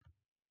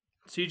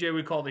CJ,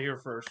 we called it here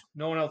first.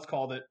 No one else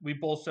called it. We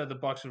both said the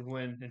Bucs would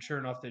win, and sure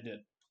enough, they did.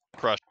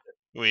 Crushed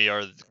it. We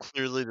are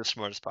clearly the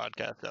smartest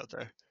podcast out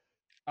there.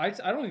 I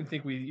don't even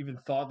think we even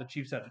thought the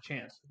Chiefs had a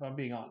chance, if I'm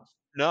being honest.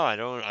 No, I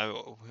don't.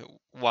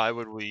 Why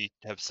would we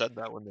have said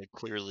that when they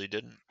clearly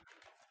didn't?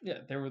 Yeah,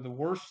 they were the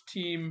worst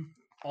team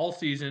all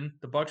season.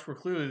 The Bucs were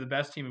clearly the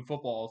best team in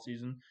football all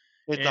season.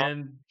 It's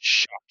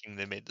shocking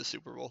they made the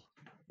Super Bowl.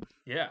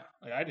 Yeah,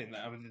 I didn't.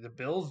 I mean, the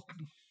Bills,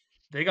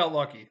 they got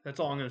lucky. That's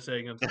all I'm going to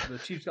say. The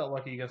Chiefs got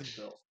lucky against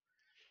the Bills.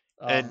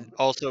 And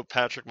also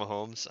Patrick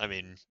Mahomes. I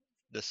mean,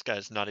 this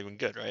guy's not even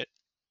good, right?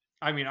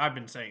 I mean, I've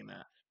been saying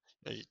that.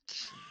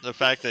 The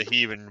fact that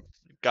he even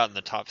got in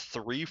the top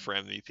 3 for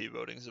MVP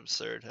voting is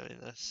absurd. I mean,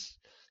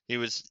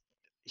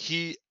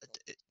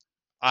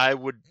 I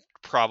would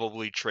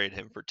probably trade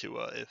him for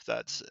Tua if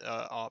that's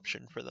an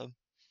option for them.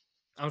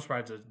 I'm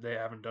surprised that they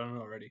haven't done it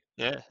already.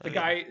 Yeah. The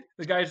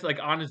guy's like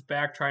on his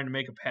back trying to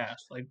make a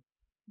pass. Like,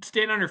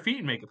 stand on your feet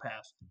and make a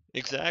pass.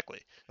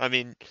 Exactly. I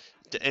mean,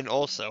 and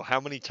also, how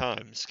many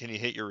times can you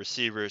hit your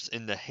receivers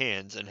in the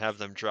hands and have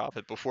them drop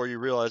it before you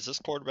realize this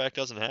quarterback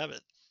doesn't have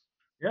it?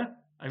 Yeah.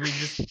 I mean,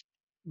 just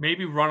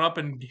maybe run up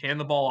and hand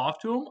the ball off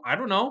to him. I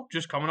don't know.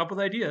 Just coming up with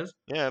ideas.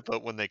 Yeah,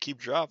 but when they keep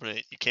dropping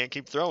it, you can't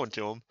keep throwing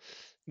to them.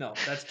 No,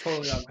 that's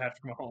totally on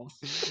Patrick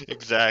Mahomes.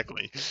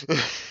 Exactly.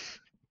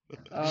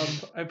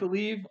 I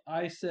believe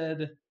I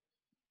said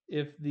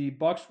if the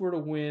Bucs were to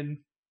win,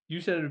 you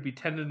said it would be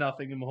 10-0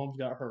 and Mahomes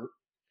got hurt.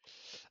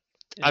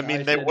 And I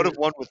mean, they would have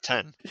won with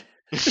 10.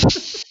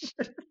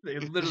 They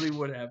literally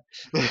would have.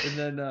 And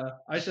then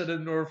I said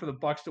in order for the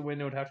Bucs to win,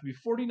 it would have to be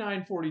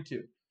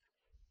 49-42.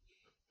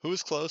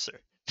 Who's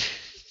closer?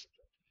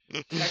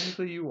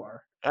 Technically, you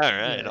are. All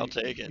right, I'll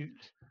take it.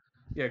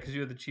 Yeah, because you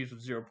had the Chiefs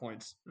with 0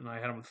 points, and I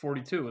had them with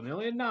 42, and they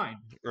only had 9.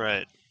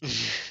 Right.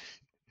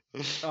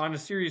 On a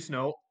serious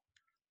note,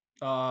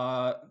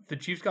 the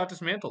Chiefs got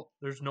dismantled.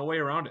 There's no way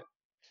around it.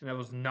 And I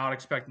was not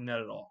expecting that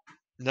at all.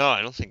 No,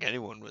 I don't think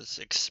anyone was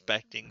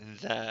expecting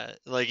that.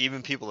 Like,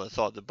 even people that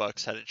thought the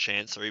Bucs had a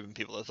chance, or even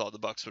people that thought the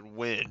Bucs would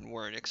win,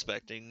 weren't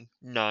expecting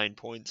 9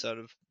 points out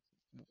of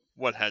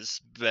what has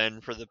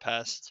been for the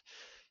past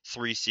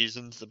 3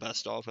 seasons the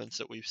best offense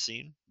that we've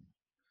seen,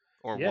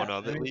 or one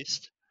of at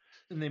least.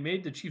 And they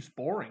made the Chiefs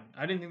boring.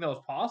 I didn't think that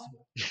was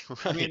possible.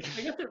 Right. I mean,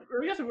 I guess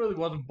it really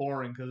wasn't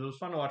boring because it was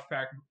fun to watch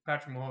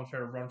Patrick Mahomes try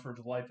to run for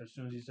his life as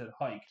soon as he said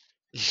hike.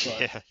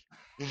 But...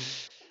 Yeah.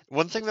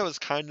 One thing that was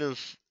kind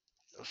of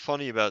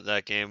funny about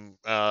that game,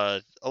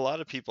 a lot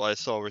of people I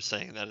saw were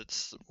saying that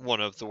it's one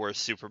of the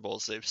worst Super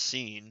Bowls they've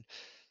seen.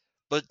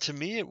 But to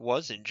me, it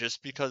wasn't,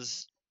 just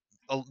because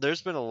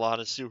there's been a lot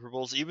of Super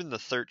Bowls, even the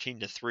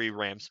 13-3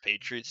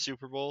 Rams-Patriots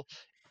Super Bowl,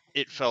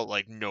 it felt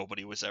like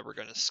nobody was ever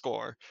going to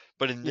score.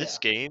 But in this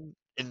game,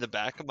 in the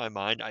back of my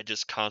mind, I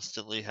just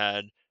constantly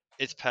had,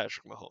 it's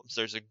Patrick Mahomes.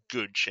 There's a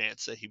good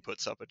chance that he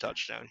puts up a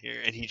touchdown here,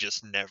 and he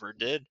just never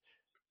did.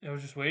 I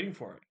was just waiting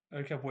for it.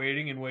 I kept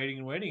waiting and waiting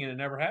and waiting, and it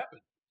never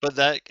happened. But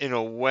that, in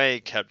a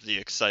way, kept the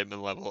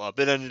excitement level up.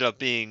 It ended up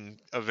being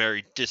a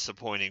very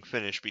disappointing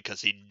finish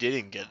because he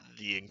didn't get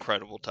the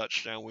incredible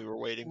touchdown we were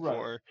waiting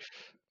for.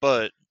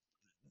 But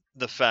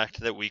the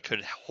fact that we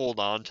could hold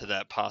on to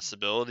that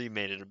possibility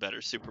made it a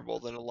better Super Bowl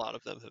than a lot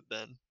of them have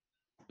been.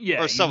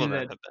 Yeah, or some of them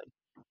have been.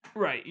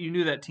 Right, you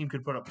knew that team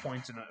could put up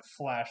points in a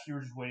flash. You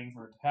were just waiting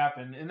for it to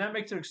happen, and that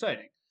makes it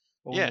exciting.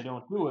 But when they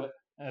don't do it,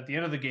 at the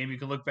end of the game, you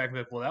can look back and be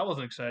like, well, that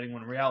wasn't exciting,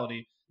 when in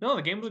reality, no,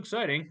 the game was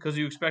exciting because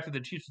you expected the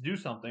Chiefs to do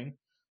something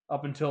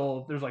up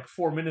until there's like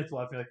 4 minutes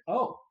left. You're like,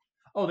 oh,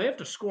 they have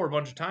to score a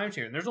bunch of times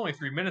here, and there's only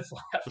 3 minutes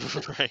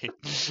left. Right.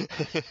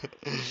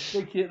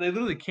 They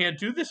literally can't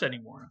do this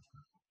anymore.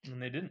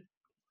 And they didn't.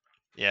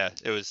 Yeah,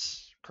 it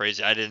was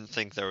crazy. I didn't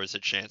think there was a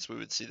chance we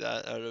would see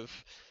that out of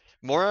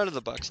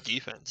the Bucs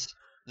defense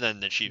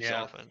than the Chiefs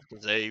offense,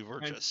 because they were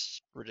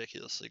just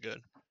ridiculously good.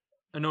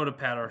 I know to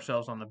pat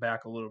ourselves on the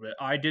back a little bit.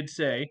 I did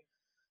say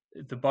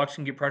if the Bucs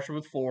can get pressure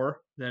with 4,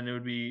 then it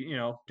would be,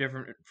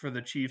 different for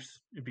the Chiefs.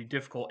 It'd be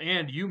difficult.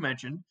 And you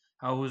mentioned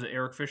how it was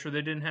Eric Fisher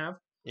they didn't have.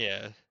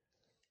 Yeah.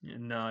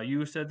 And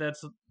you said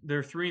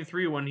they're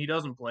 3-3 when he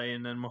doesn't play,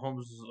 and then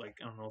Mahomes is like,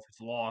 I don't know if it's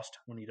lost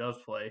when he does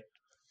play.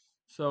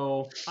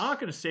 So I'm not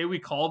going to say we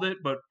called it,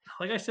 but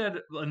like I said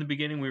in the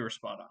beginning, we were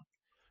spot on.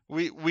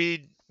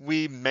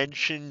 We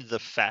mentioned the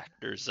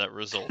factors that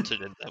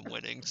resulted in them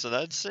winning, so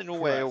that's in a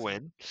way a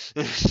win.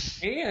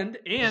 and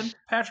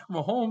Patrick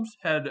Mahomes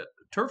had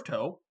turf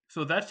toe,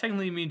 so that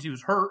technically means he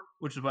was hurt,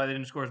 which is why they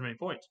didn't score as many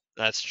points.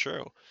 That's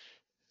true.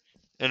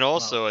 And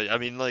also, I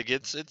mean, like,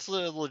 it's a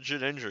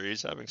legit injury.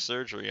 He's having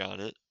surgery on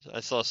it.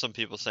 I saw some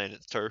people saying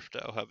it's turf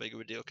toe. How big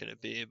of a deal can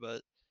it be?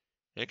 But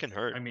it can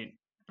hurt. I mean,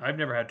 I've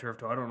never had turf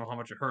toe. I don't know how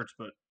much it hurts,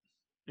 but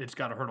it's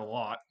got to hurt a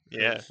lot.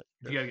 Yeah.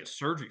 You got to get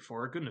surgery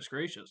for it. Goodness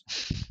gracious.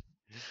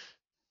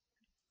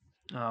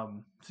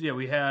 So, yeah,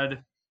 we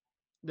had,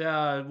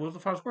 what was the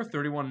final score?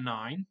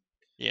 31-9.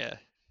 Yeah.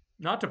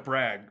 Not to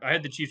brag, I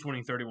had the Chiefs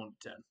winning 31-10.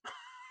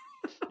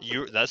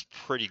 That's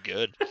pretty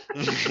good.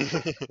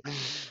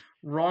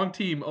 Wrong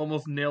team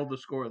almost nailed the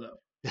score, though.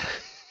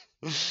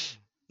 Is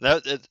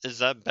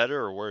that better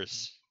or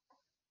worse?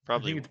 I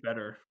think Probably. it's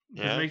better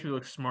because it Yeah. makes me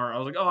look smart. I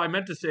was like, oh, I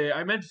meant to say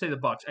the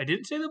Bucs. I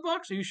didn't say the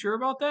Bucs. Are you sure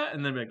about that?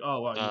 And then be like,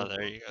 oh wow, you Oh, were there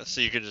close. you go.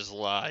 So you could just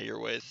lie your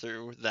way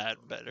through that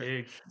better.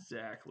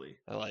 Exactly.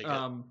 I like it.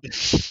 Um,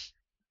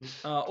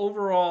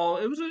 Overall,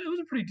 it was a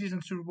pretty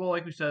decent Super Bowl.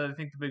 Like we said, I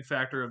think the big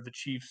factor of the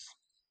Chiefs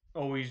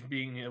always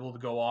being able to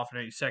go off in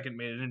any second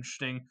made it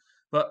interesting.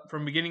 But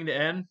from beginning to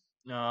end,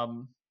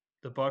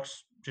 the Bucs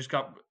just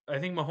got. I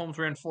think Mahomes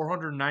ran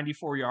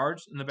 494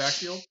 yards in the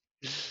backfield.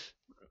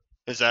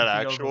 Is I that think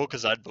that was actual?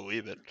 Because I'd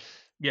believe it.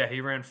 yeah.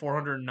 He ran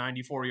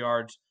 494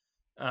 yards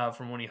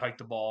from when he hiked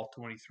the ball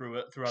to when he threw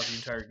it throughout the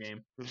entire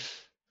game.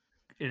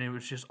 And it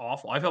was just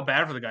awful. I felt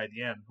bad for the guy at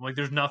the end. Like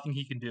there's nothing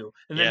he can do.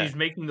 And then Yeah. he's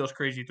making those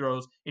crazy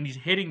throws and he's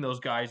hitting those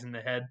guys in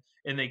the head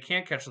and they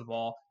can't catch the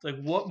ball. It's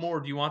like what more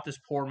do you want this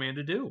poor man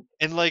to do?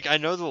 And like I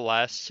know the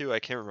last two, I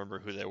can't remember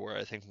who they were.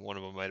 I think one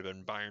of them might have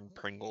been Byron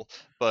Pringle.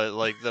 But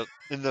like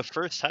in the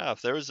first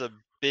half, there was a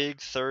big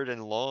 3rd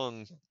and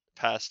long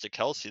pass to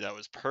Kelsey that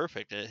was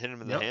perfect. It hit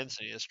him in the Yep. hands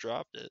and he just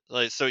dropped it.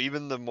 Like so,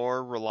 even the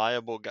more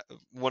reliable guy,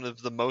 one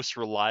of the most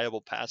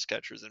reliable pass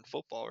catchers in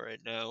football right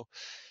now,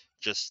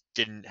 just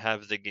didn't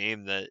have the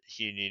game that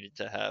he needed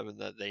to have and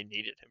that they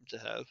needed him to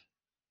have.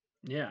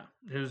 Yeah.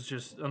 It was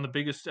just on the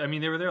biggest I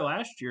mean, they were there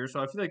last year,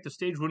 so I feel like the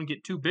stage wouldn't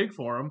get too big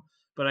for him.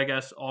 But I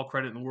guess all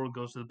credit in the world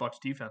goes to the Bucks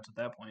defense at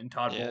that point. And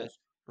Todd Yeah, Bowles,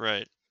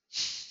 right.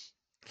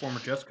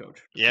 former Jets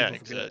coach. Yeah,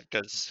 People forget it.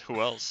 because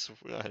who else?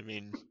 I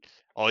mean,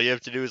 all you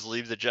have to do is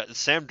leave the Jets.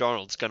 Sam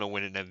Darnold's gonna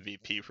win an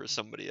MVP for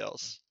somebody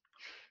else.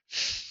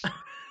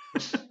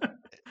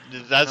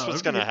 That's No,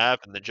 what's it'd be gonna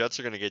happen. The Jets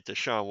are gonna get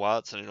Deshaun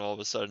Watson, and all of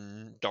a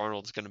sudden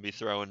Darnold's gonna be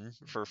throwing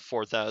for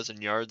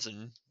 4,000 yards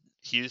in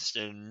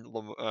Houston, and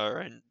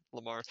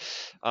Lamar.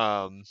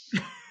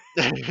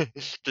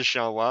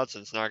 Deshaun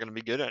Watson's not gonna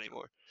be good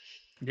anymore.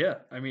 yeah.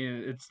 I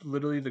mean, it's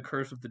literally the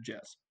curse of the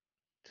Jets.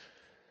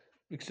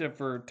 Except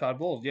for Todd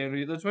Bowles. Yeah,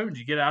 that's why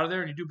you get out of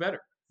there and you do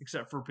better.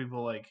 Except for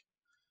people like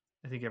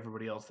I think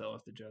everybody else that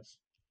left the Jets.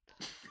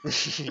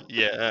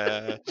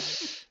 Yeah,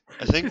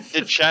 I think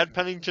did Chad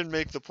Pennington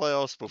make the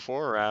playoffs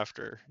before or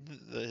after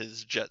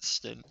his Jets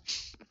stint?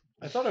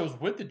 I thought it was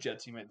with the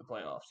Jets he made the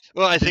playoffs.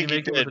 Well, I Did he think he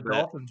make it with did, the but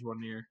Dolphins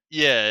one year?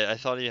 yeah, I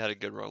thought he had a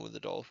good run with the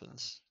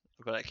Dolphins,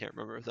 but I can't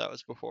remember if that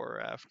was before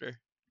or after.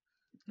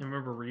 I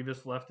remember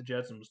Revis left the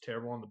Jets and was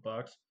terrible on the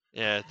Bucs.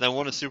 Yeah, then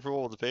won a Super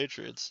Bowl with the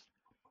Patriots,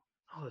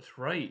 Oh, that's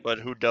right. but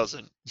who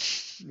doesn't?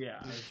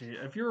 Yeah,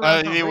 if you're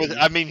around Tom Brady,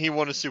 I mean, he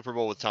won a Super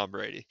Bowl with Tom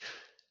Brady.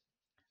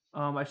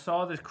 I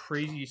saw this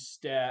crazy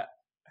stat.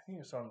 I think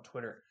I saw it on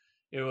Twitter.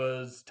 It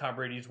was Tom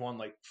Brady's won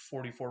like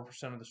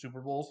 44% of the Super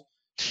Bowls,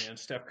 and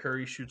Steph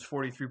Curry shoots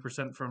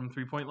 43% from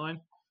 3-point line.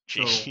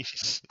 So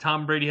Jeez,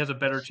 Tom Brady has a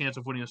better chance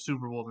of winning a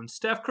Super Bowl than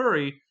Steph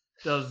Curry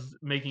does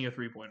making a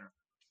 3-pointer.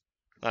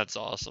 that's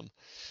awesome.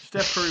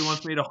 Steph Curry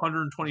once made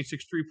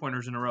 126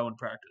 3-pointers in a row in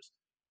practice.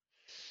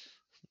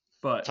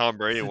 But Tom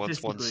Brady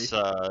once won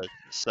statistically,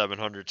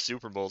 700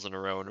 Super Bowls in a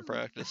row in a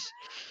practice.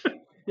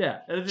 yeah,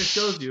 it just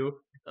shows you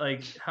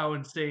like how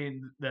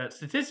insane that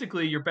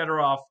statistically you're better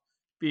off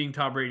being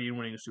Tom Brady and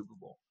winning a Super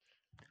Bowl.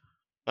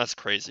 That's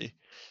crazy.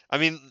 I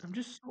mean, I'm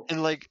just so,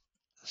 and like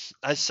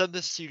I said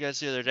this to you guys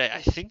the other day.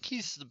 I think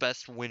he's the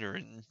best winner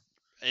in,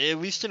 at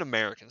least in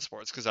American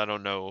sports, because I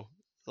don't know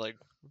like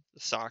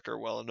soccer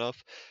well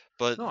enough.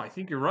 But no, I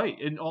think you're right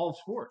in all of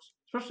sports,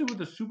 especially with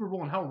the Super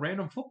Bowl and how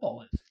random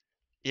football is.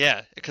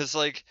 yeah, because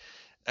like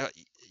uh,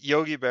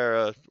 Yogi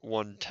Berra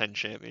won 10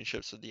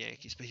 championships with the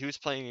Yankees, but he was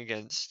playing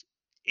against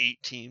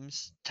 8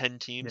 teams, 10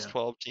 teams, Yeah,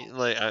 12 teams.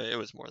 Like it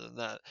was more than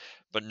that,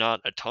 but not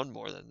a ton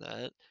more than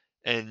that.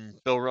 And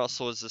Bill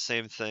Russell is the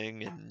same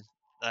thing,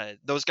 and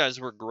those guys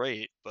were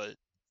great, but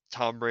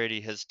Tom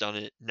Brady has done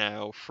it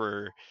now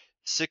for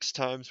 6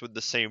 times with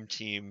the same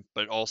team,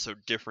 but also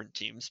different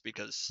teams.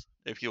 Because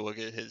if you look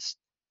at his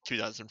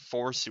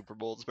 2004 Super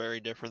Bowl, it's very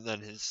different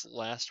than his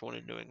last one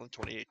in New England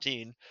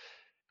 2018.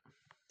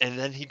 And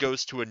then he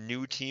goes to a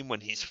new team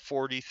when he's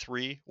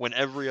 43, when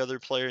every other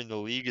player in the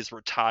league is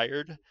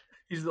retired,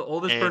 he's the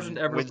oldest person and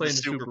to ever wins play the in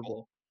the Super Super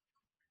Bowl.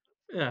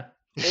 Bowl. Yeah,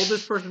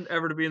 oldest person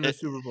ever to be in the And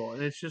Super Bowl,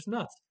 and it's just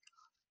nuts.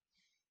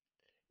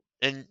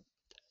 and,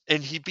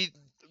 and he beat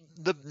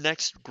the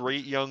next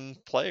great young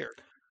player.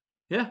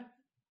 Yeah,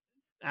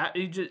 and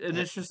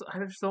it's just I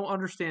just don't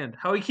understand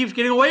how he keeps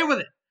getting away with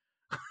it.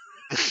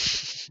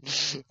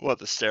 What,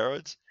 the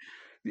steroids?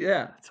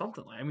 Yeah,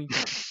 something like I mean,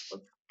 come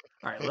on.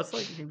 All right, let's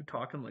like maybe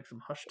talking like some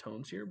hushed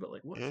tones here, but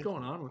like, what's Yeah.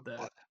 going on with that?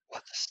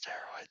 What the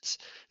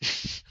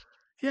steroids?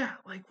 Yeah,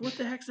 like what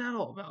the heck's that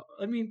all about?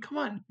 I mean, come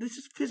on, this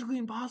is physically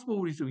impossible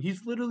what he's doing.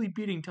 He's literally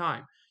beating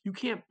time. You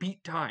can't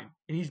beat time,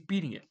 and he's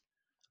beating it.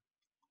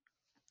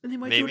 And they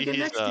might do it Maybe again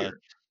he's next year.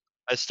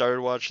 I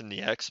started watching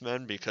the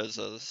X-Men because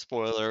of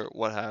spoiler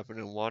what happened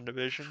in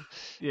WandaVision,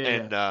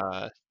 Yeah,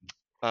 yeah.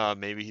 and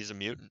maybe he's a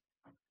mutant.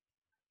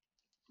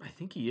 I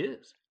think he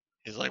is.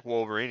 He's like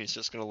Wolverine. He's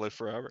just gonna live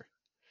forever.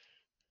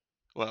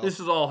 Well,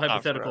 This is all not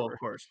hypothetical, of forever.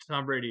 course.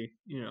 Tom Brady,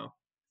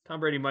 Tom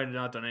Brady might have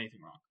not done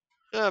anything wrong,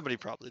 Yeah, but he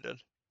probably did.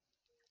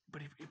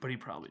 but he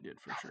probably did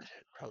for Probably sure.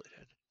 did.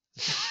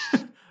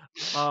 Probably did.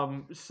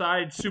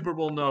 Side Super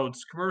Bowl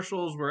notes.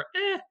 Commercials were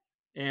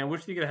And what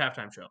do you think of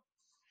the halftime show?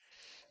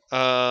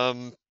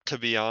 To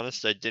be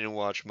honest, I didn't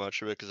watch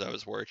much of it because I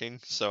was working,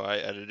 so I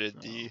edited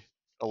the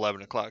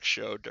 11 o'clock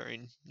show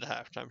during the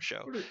halftime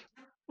show.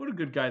 What a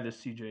good guy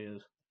this CJ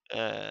is.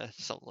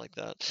 Something like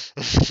that.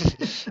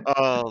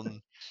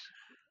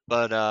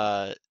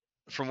 But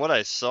from what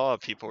I saw,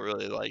 people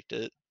really liked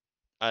it.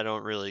 I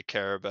don't really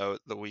care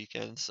about the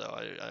weekend, so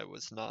I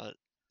was not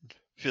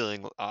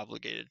feeling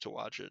obligated to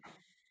watch it.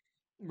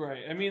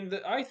 Right. I mean,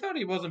 I thought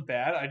he wasn't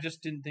bad. I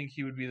just didn't think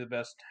he would be the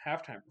best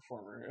halftime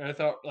performer. I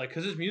thought,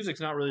 because his music's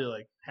not really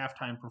like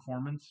halftime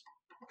performance,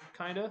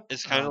 kind of.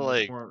 It's kind of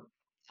It's more,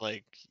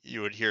 like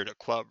you would hear at a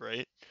club,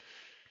 right?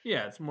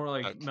 yeah, it's more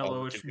like Do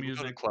mellowish people go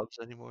to music. clubs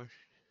anymore?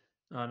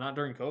 Not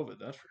during COVID,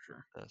 that's for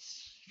sure.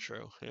 That's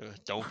true. Yeah,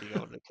 don't be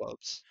going to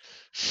clubs.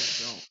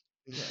 Yeah, don't.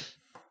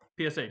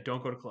 Yeah. PSA: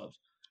 don't go to clubs.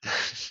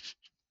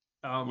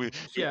 We've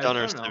Yeah, done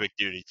I our don't know. civic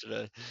duty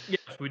today. Yes,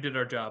 we did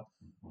our job.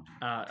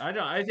 I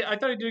don't. I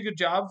thought he did a good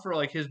job for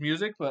like his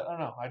music, but I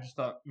don't know. I just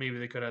thought maybe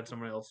they could have had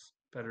someone else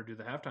better do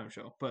the halftime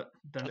show. But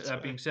then That's that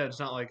fair. being said, it's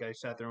not like I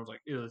sat there and was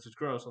like, "Ew, this is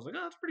gross." I was like,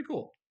 "Oh, that's pretty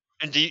cool."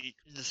 And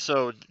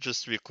so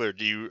just to be clear,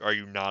 are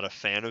you not a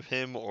fan of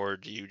him, or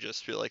do you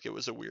just feel like it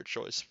was a weird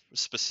choice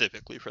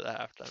specifically for the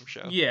halftime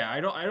show? Yeah, I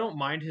don't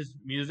mind his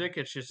music.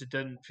 It's just it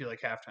doesn't feel like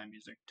halftime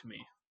music to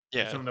me.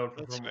 Yeah, Like someone that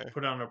that's fair. would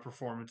put on a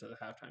performance at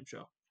a halftime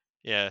show.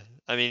 Yeah,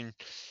 I mean,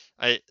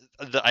 I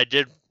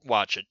did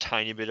watch a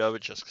tiny bit of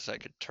it just because I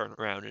could turn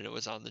around and it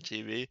was on the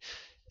TV,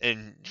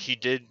 and he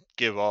did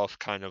give off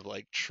kind of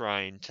like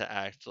trying to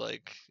act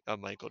like a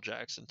Michael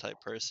Jackson type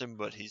person,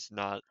 but he's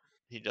not.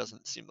 He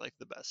doesn't seem like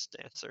the best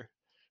dancer.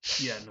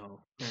 Yeah,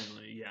 no,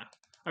 apparently, yeah.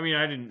 I mean,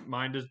 I didn't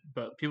mind it,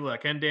 but people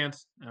that can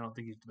dance, I don't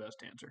think he's the best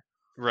dancer.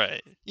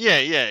 Right.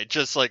 Yeah.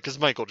 Just like because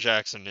Michael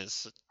Jackson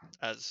is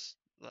as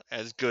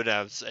good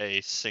as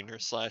a singer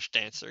slash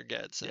dancer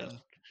gets, Yes,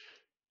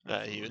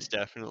 and he was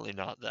definitely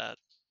not that.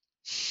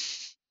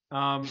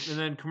 And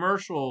then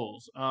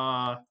commercials.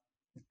 I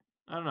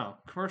don't know.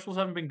 Commercials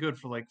haven't been good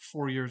for like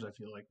 4 years. I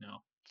feel like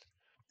now.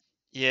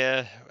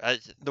 Yeah,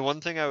 the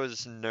one thing I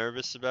was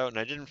nervous about, and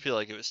I didn't feel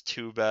like it was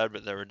too bad,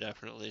 but there were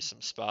definitely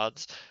some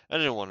spots. I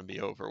didn't want to be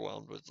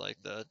overwhelmed with like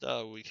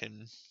we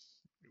can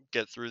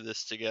get through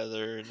this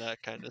together and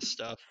that kind of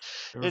stuff.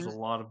 There was a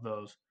lot of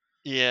those.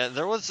 Yeah,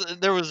 there was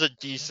a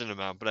decent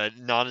amount, but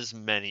not as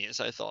many as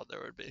I thought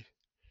there would be.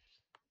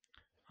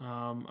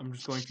 I'm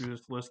just going through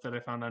this list that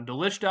I found on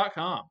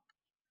Delish.com.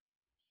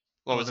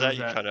 What was that?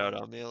 You cut out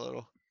on me a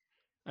little.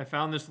 I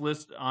found this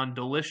list on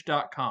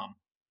Delish.com.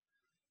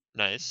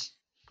 Nice.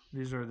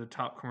 These are the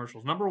top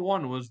commercials. Number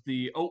 1 was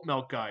the oat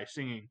milk guy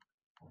singing.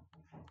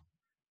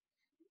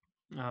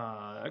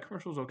 That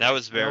commercial was okay. That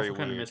was very I also weird.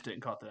 kind of missed it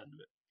and caught the end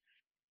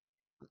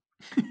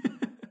of it.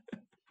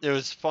 It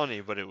was funny,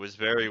 but it was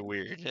very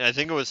weird. And I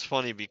think it was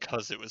funny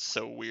because it was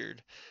so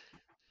weird.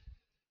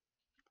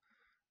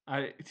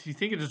 Do you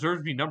think it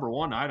deserves to be number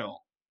 1? I don't.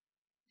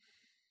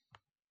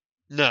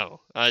 No,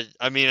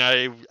 I mean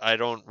I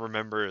don't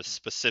remember a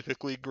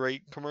specifically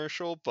great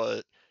commercial,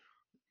 but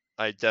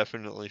I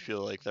definitely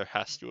feel like there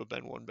has to have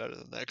been one better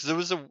than that because it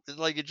was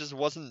it just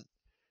wasn't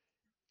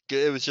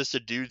good. It was just a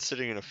dude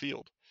sitting in a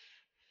field.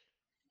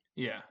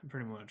 Yeah,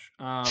 pretty much.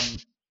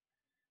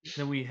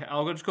 Then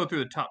I'll just go through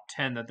the top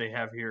 10 that they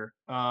have here.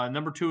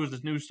 Number 2 is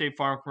this new State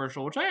Farm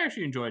commercial, which I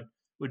actually enjoyed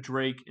with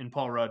Drake and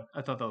Paul Rudd.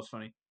 I thought that was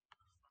funny.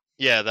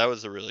 Yeah, that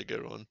was a really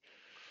good one.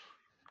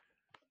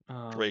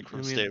 Drake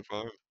from State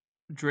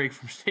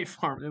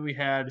Farm. Then we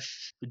had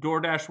the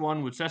DoorDash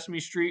one with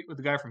Sesame Street with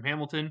the guy from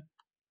Hamilton.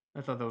 I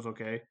thought that was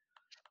okay.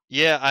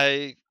 Yeah,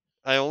 I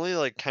only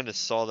like kind of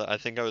saw that. I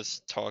think I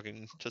was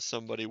talking to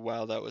somebody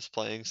while that was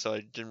playing, so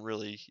I didn't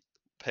really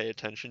pay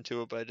attention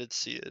to it, but I did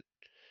see it.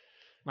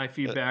 My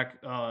feedback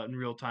in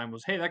real time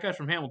was, "Hey, that guy's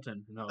from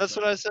Hamilton." No, that's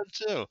what I said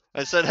too.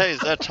 I said, "Hey, is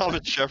that Thomas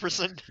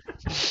Jefferson?"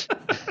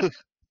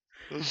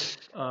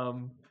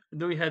 And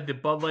then we had the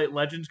Bud Light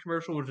Legends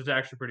commercial, which was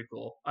actually pretty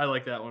cool. I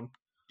like that one.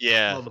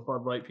 Yeah, all the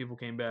Bud Light people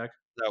came back.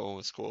 That one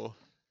was cool.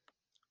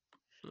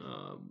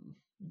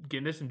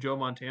 Guinness and Joe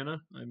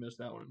Montana. I missed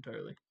that one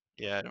entirely.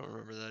 Yeah, I don't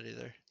remember that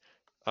either.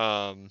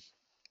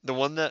 The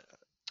one that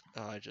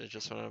I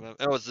just went on.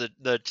 It was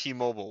the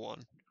T-Mobile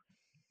one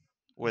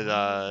with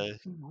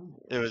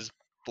it was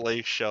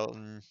Blake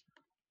Shelton,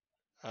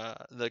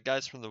 the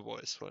guys from The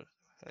Voice. What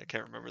I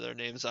can't remember their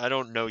names. I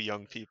don't know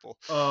young people.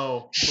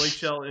 Oh, Blake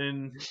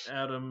Shelton,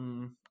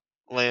 Adam.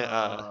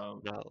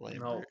 Not Lambert.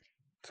 No,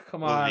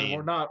 come on, Levine.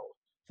 we're not.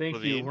 Thank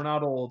Levine? you. We're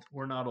not old.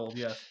 We're not old.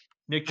 Yes,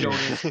 Nick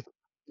Jonas.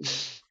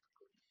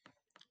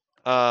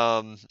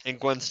 And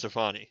Gwen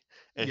Stefani,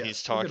 and yes,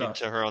 he's talking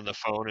to her on the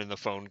phone, and the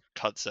phone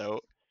cuts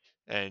out,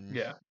 and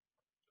yeah,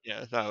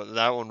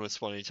 that one was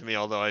funny to me.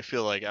 Although I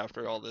feel like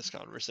after all this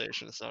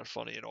conversation, it's not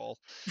funny at all.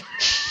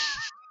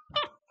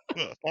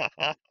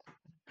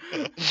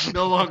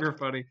 No longer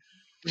funny.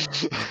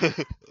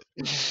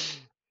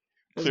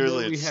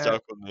 Clearly, it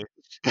stuck with me.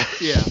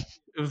 Yeah,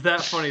 it was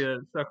that funny that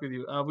it stuck with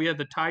you. We had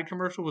the Tide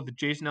commercial with the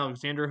Jason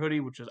Alexander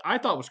hoodie, which I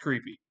thought was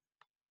creepy.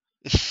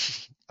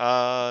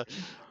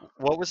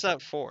 What was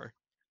that for?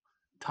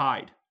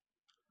 Tied.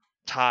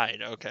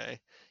 Tied. Okay.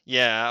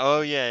 Yeah.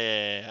 Oh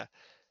yeah.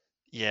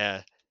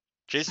 Yeah.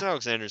 Jason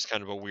Alexander's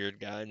kind of a weird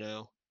guy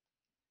now.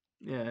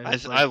 Yeah, I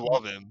it's like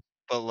love him,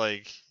 but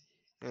like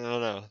I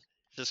don't know,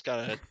 just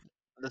got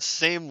the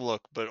same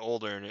look but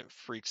older, and it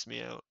freaks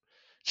me out.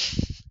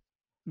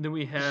 then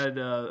we had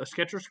a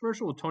Skechers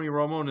commercial with Tony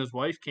Romo and his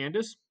wife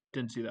Candace.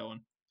 Didn't see that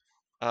one.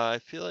 I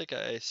feel like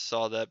I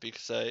saw that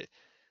because I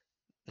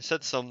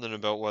said something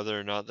about whether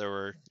or not there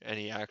were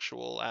any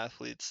actual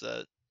athletes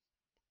that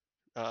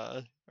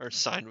are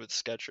signed with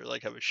Skechers,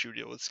 like have a shoe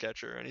deal with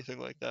Skechers or anything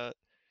like that.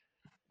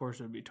 Of course,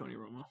 it'd be Tony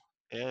Romo.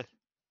 Yeah.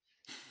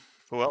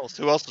 Who else?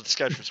 Who else would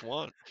Skechers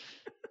want?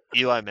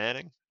 Eli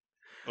Manning.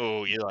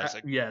 Oh, Eli's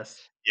like,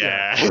 Yes.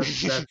 Yeah, yeah.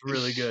 that's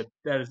really good.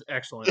 That is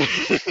excellent.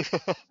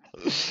 But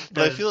That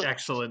I is feel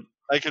excellent.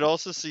 I could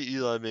also see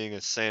Eli being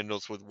a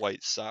sandals with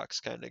white socks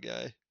kind of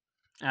guy.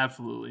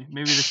 Absolutely.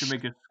 Maybe they should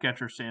make it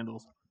Skechers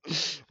sandals.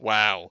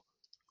 Wow.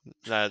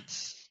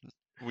 That's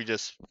we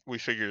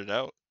figured it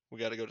out. We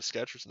got to go to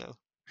Skechers now.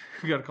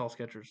 We got to call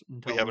Skechers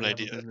and tell We them have an we have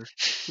a idea.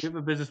 business. We have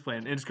a business plan,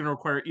 and it's going to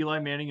require Eli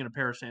Manning and a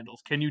pair of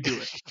sandals. Can you do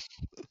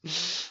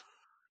it?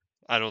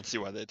 I don't see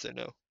why they'd say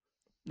no.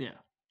 Yeah.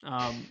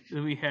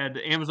 Then we had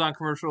the Amazon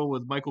commercial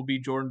with Michael B.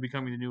 Jordan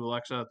becoming the new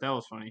Alexa. That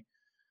was funny.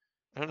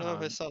 I don't know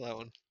if I saw that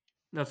one.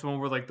 That's the one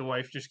where like the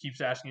wife just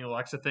keeps asking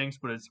Alexa things,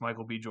 but it's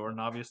Michael B. Jordan,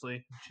 obviously.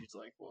 And she's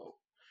like, "Whoa!"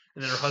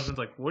 And then her husband's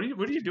like, "What are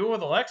you doing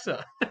with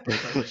Alexa?" Like,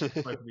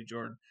 Michael B.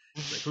 Jordan.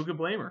 She's like, "Who could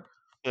blame her?"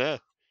 Yeah.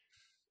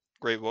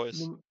 Great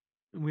voice.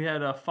 We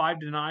had a 5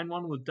 to 9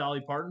 one with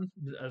Dolly Parton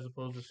as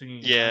opposed to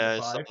singing 9 Yeah, to I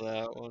saw 5.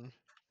 that one.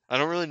 I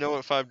don't really know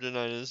what 5 to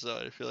 9 is though.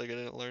 I feel like I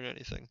didn't learn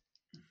anything.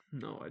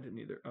 No, I didn't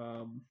either.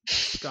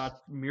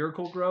 Scott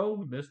Miracle Grow,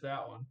 missed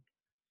that one.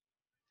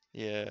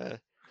 Yeah.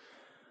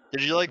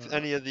 Did you like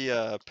any of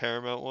the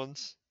Paramount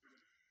ones?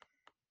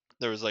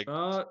 There was like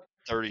 30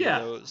 of yeah,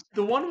 those.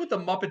 the one with the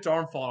Muppet's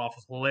arm falling off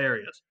was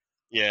hilarious.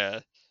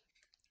 Yeah.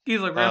 He's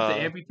like, we have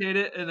to amputate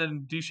it, and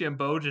then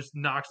DeChambeau just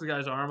knocks the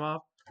guy's arm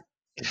off.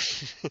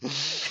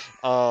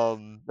 That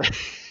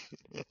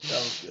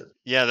was good.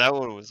 Yeah, that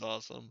one was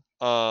awesome.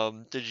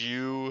 Did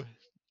you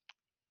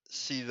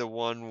see the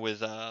one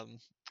with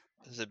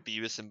is it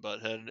Beavis and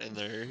Butthead,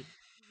 and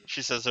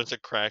she says there's a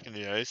crack in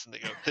the ice, and they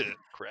go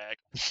crack.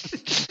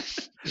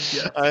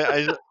 Yeah.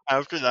 I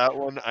after that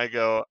one I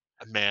go,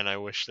 man, I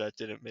wish that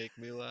didn't make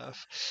me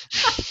laugh.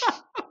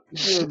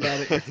 You're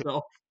mad at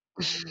yourself.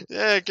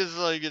 Yeah, because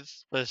like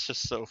it's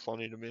just so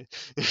funny to me.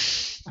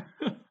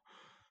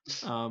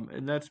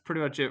 And that's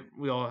pretty much it.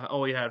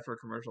 All we had for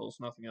commercials,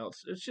 nothing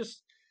else. It's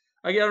just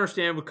I can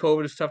understand with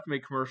COVID it's tough to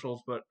make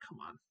commercials, but come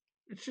on,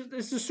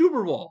 it's the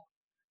Super Bowl.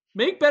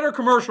 Make better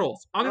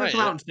commercials. I'm gonna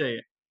come out and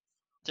say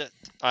it.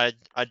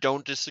 I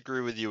don't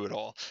disagree with you at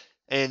all.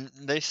 And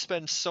they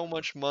spend so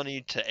much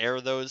money to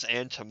air those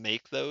and to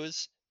make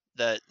those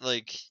that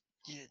like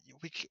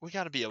we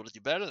got to be able to do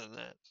better than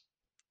that.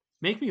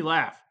 Make me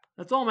laugh.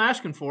 That's all I'm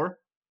asking for.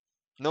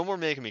 No more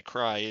making me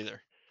cry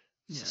either.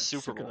 Yeah,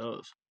 Super Bowl.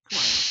 Of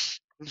those.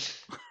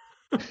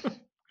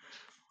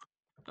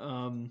 Come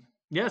on.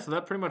 Yeah, so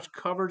that pretty much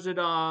covers it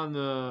on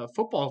the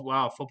football.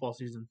 Wow, football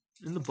season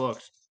in the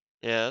books.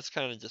 Yeah, that's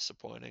kind of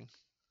disappointing.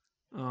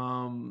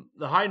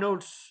 The high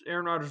notes,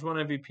 Aaron Rodgers won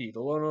MVP. The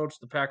low notes,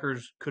 the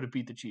Packers could have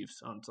beat the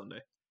Chiefs on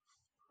Sunday.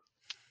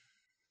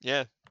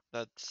 Yeah,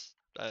 that's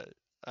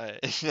I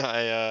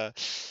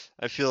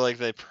feel like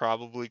they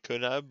probably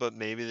could have, but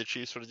maybe the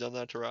Chiefs would have done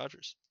that to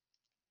Rodgers.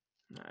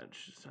 I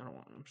don't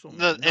want. I'm so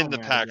mad. And the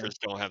Packers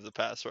don't have the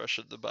pass rush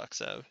that the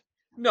Bucs have.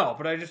 No,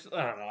 but I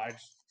don't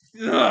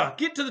know.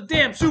 Get to the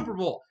damn Super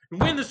Bowl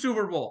and win the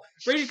Super Bowl.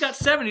 Brady's got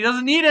 7. He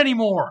doesn't need any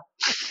more.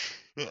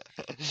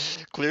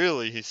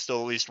 Clearly, he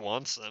still at least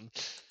wants them.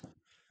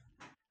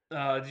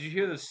 Did you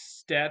hear the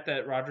stat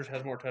that Rodgers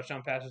has more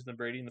touchdown passes than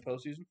Brady in the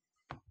postseason?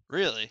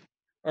 Really?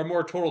 Or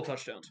more total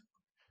touchdowns?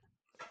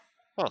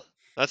 Huh.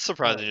 That's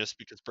surprising just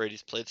because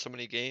Brady's played so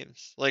many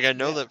games. Like, I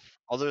know that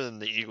other than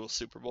the Eagles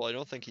Super Bowl, I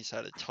don't think he's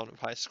had a ton of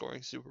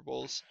high-scoring Super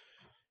Bowls.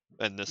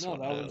 And this one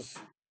was...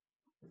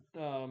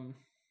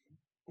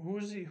 Who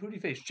did he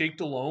face? Jake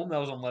Delhomme? That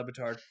was on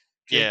Levitard.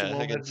 Jake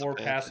Delhomme had more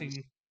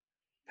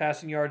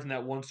passing yards in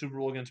that one Super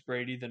Bowl against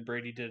Brady than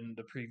Brady did in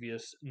the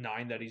previous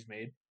 9 that he's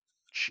made.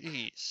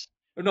 Jeez.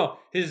 No,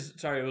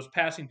 it was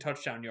passing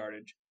touchdown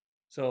yardage.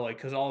 So, like,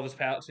 because all of his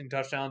passing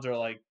touchdowns are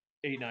like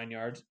 8-9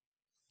 yards.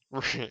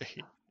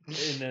 Right.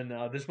 And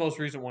then this most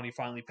recent one, he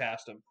finally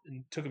passed him.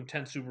 And took him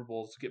 10 Super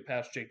Bowls to get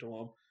past Jake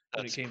Delhomme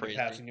when it came to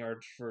passing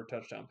yards for a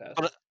touchdown pass.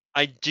 But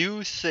I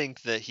do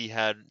think that he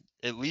had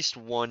at least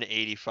one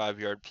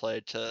 85-yard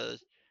play to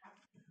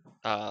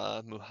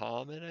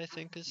Muhammad, I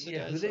think is the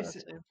guy's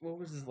last name. What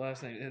was his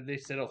last name? They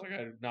said, I was like,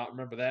 I do not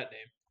remember that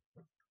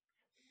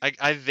name.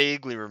 I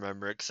vaguely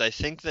remember it because I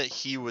think that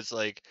he was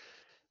like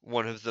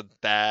one of the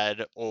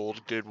bad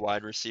old good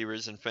wide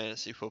receivers in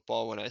fantasy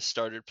football when I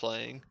started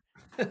playing.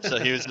 So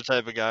he was the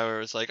type of guy where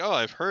it was like, oh,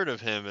 I've heard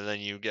of him, and then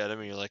you get him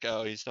and you're like,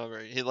 oh, he's not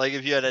very. Like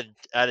if you had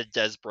added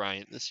Des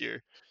Bryant this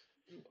year.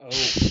 Oh no.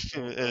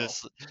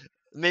 It's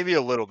maybe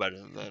a little better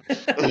than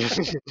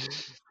that.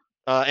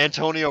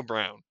 Antonio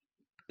Brown.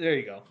 There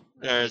you go.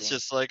 That's a good It's one.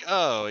 just like,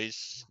 oh,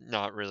 he's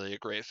not really a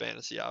great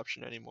fantasy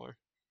option anymore.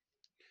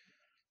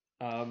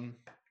 Um,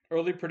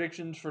 Early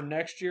predictions for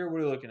next year. What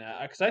are you looking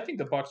at? Because I think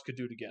the Bucs could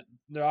do it again.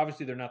 They're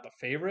not the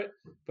favorite,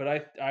 but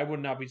I would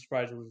not be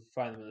surprised if we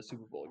find them in the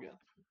Super Bowl again.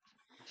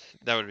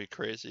 That would be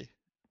crazy.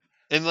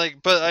 And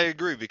but I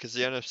agree because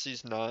the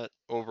NFC's not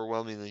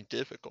overwhelmingly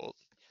difficult.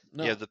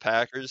 You have No. the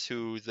Packers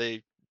who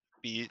they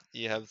beat.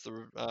 You have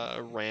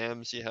the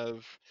Rams. You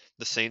have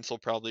the Saints will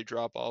probably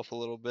drop off a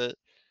little bit.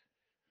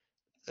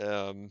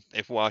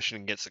 If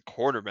Washington gets a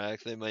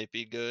quarterback, they might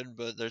be good,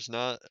 but there's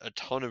not a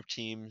ton of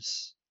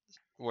teams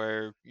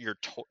where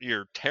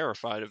you're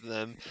terrified of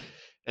them,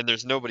 and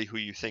there's nobody who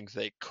you think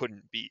they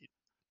couldn't beat.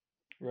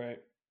 Right.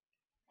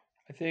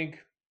 I think.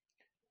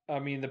 I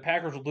mean, the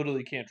Packers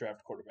literally can't draft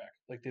a quarterback.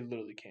 Like they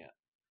literally can't.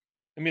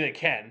 I mean, they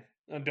can.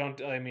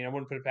 Don't. I mean, I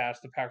wouldn't put it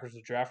past the Packers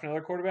to draft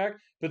another quarterback,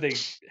 but they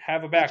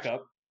have a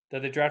backup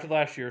that they drafted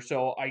last year.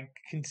 So I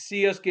can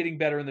see us getting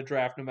better in the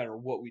draft no matter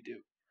what we do.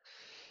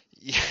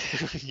 Yeah,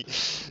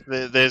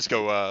 they just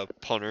go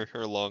punter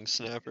or long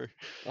snapper.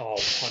 Oh,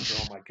 punter!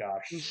 Oh my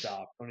gosh,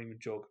 stop! Don't even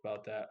joke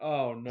about that.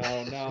 Oh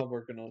no, now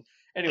we're gonna.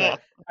 Anyway,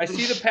 I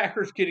see the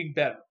Packers getting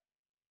better.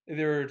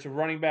 Either it's a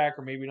running back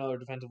or maybe another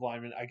defensive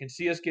lineman. I can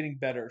see us getting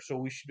better, so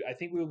we should. I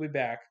think we will be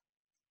back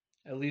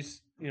at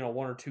least 1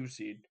 or 2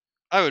 seed.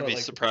 I would But be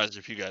like, surprised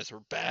if you guys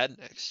were bad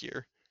next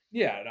year.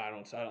 yeah, no, I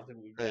don't think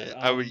we'll be bad.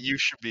 I would. You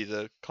should be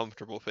the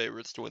comfortable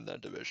favorites to win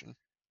that division.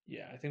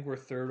 Yeah, I think we're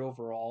third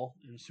overall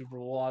in Super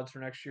Bowl odds for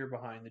next year,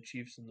 behind the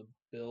Chiefs and the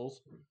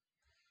Bills.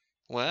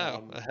 Wow,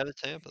 Um, ahead of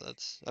Tampa.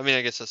 That's. I mean,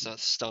 I guess that's not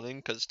stunning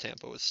because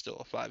Tampa was still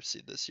a 5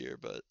 seed this year,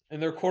 but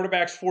and their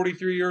quarterback's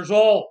 43 years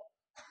old.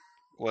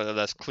 well,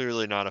 that's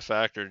clearly not a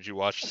factor. Did you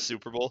watch the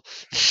Super Bowl?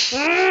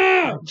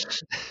 Ah!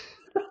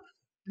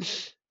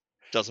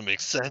 Doesn't make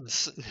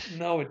sense.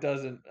 No, it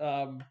doesn't.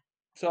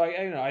 So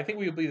I think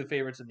we'll be the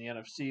favorites in the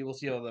NFC. We'll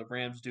see how the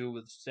Rams do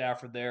with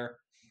Stafford there.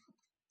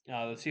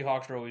 The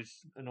Seahawks are always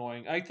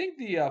annoying. I think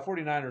the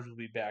 49ers will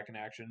be back in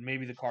action.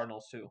 Maybe the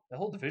Cardinals too. The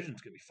whole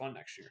division's gonna be fun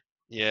next year.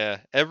 Yeah,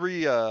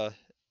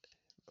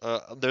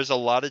 there's a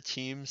lot of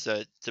teams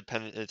that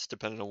it's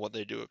dependent on what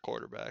they do at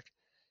quarterback.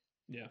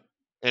 Yeah.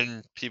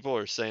 And people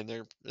are saying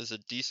there is a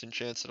decent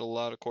chance that a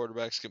lot of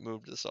quarterbacks get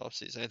moved this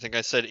offseason. I think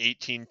I said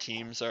 18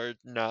 teams are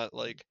not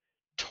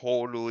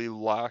totally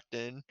locked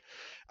in.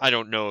 I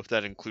don't know if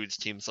that includes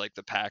teams like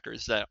the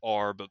Packers that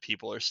are, but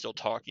people are still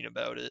talking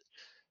about it.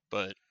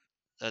 But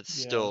that's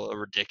Yeah. still a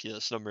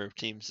ridiculous number of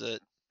teams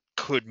that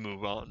could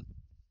move on.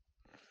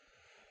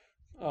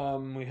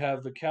 We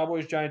have the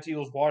Cowboys, Giants,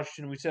 Eagles,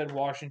 Washington. We said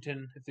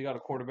Washington, if they got a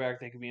quarterback,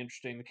 they could be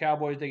interesting. The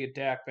Cowboys, they get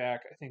Dak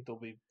back. I think they'll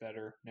be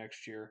better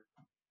next year.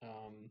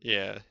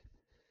 Yeah.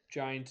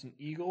 Giants and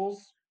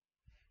Eagles.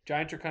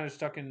 Giants are kind of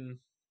stuck in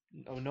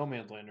no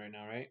man's land right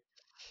now, right?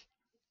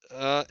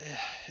 Uh,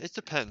 it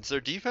depends.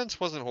 Their defense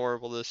wasn't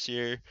horrible this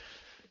year.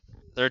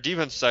 Their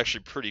defense is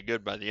actually pretty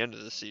good by the end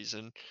of the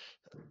season.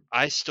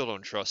 I still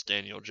don't trust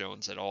Daniel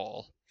Jones at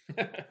all.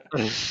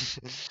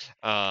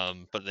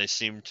 But they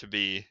seem to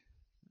be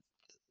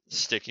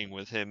sticking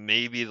with him.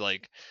 Maybe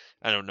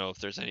I don't know if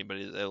there's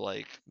anybody that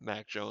like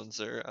Mac Jones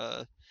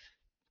or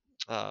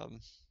um,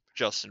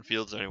 Justin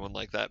Fields or anyone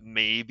like that.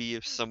 Maybe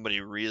if somebody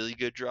really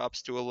good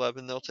drops to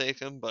 11, they'll take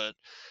him. But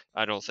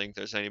I don't think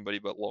there's anybody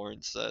but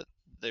Lawrence that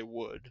they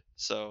would.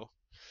 So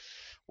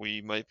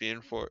we might be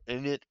in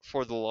it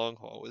for the long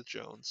haul with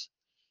Jones.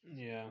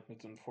 Yeah,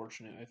 that's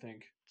unfortunate, I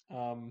think.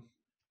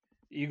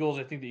 Eagles,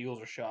 I think the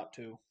Eagles are shot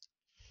too.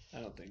 I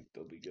don't think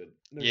they'll be good.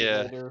 They're getting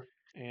Yeah, older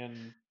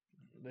and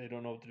they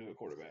don't know what to do at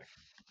quarterback.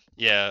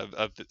 yeah,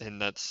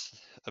 and that's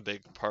a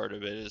big part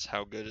of it is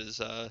how good is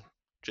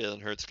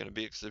Jalen Hurts going to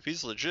be? Because if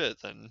he's legit,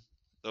 then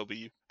they'll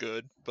be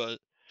good. But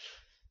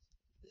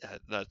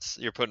that's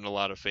you're putting a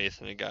lot of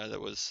faith in a guy that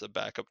was a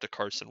backup to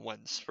Carson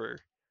Wentz for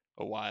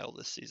a while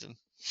this season.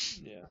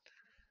 Yeah.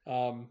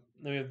 Then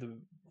we have the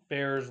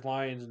Bears,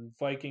 Lions, and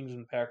Vikings,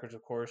 and Packers,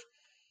 of course.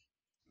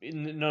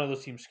 None of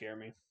those teams scare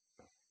me.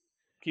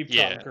 Keep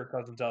Yeah, trotting Kirk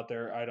Cousins out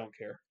there. I don't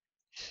care.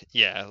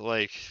 yeah,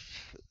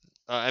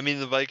 I mean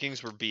the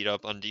Vikings were beat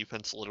up on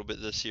defense a little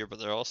bit this year, but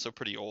they're also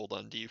pretty old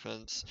on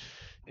defense.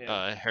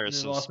 Yeah. And they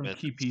Harrison lost some Smith,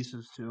 key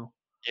pieces too.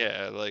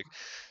 yeah,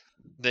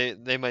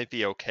 they might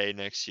be okay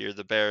next year.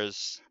 The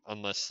Bears,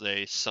 unless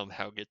they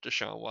somehow get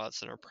Deshaun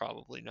Watson, are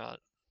probably not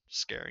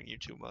scaring you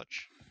too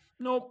much.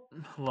 Nope.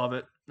 Love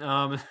it.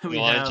 The We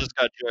Lions have. just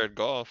got Jared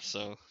Goff,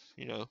 so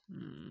you know.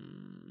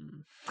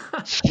 Mm,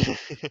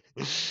 the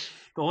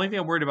only thing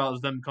I'm worried about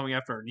is them coming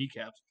after our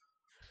kneecaps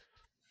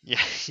Yeah,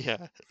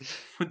 yeah,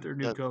 with their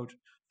new that, coach.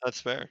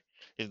 that's fair.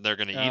 And they're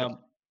gonna eat them. Um,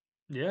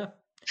 yeah.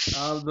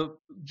 The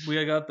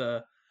we got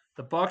the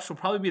Bucks will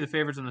probably be the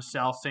favorites in the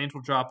South. Saints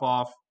will drop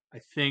off, I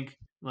think,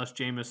 unless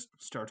Jameis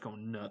starts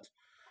going nuts.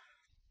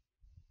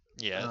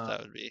 Yeah, Uh,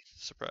 that would be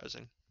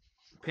surprising.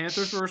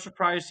 Panthers were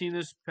surprised seeing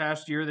this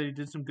past year. They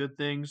did some good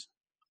things.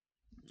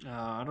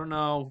 I don't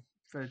know.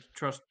 I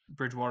trust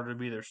Bridgewater to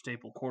be their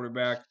staple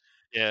quarterback.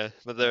 Yeah,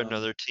 but they're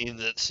another team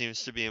that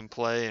seems to be in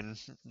play, and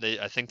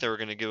I think they were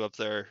going to give up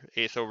their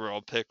 8th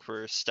overall pick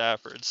for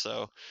Stafford,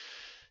 so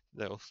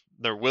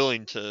they're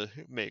willing to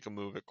make a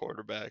move at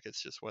quarterback.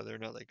 It's just whether or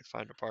not they can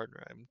find a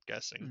partner, I'm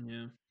guessing.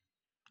 Yeah.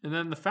 And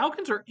then the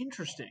Falcons are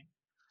interesting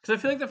because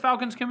I feel like the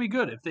Falcons can be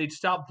good if they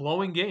stop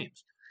blowing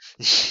games.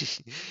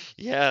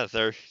 Yeah,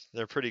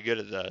 they're pretty good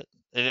at that.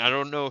 And I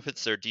don't know if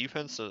it's their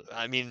defense.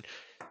 I mean,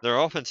 their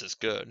offense is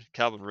good.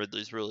 Calvin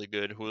Ridley's really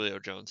good. Julio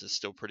Jones is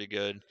still pretty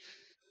good.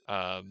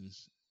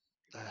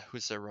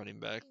 Who's their running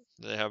back?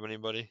 Do they have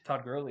anybody?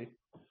 Todd Gurley.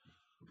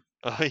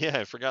 Oh yeah,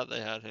 I forgot they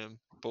had him.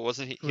 But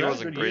wasn't he? Who He had a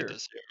wasn't good great year.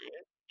 this year,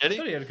 right? I Did he?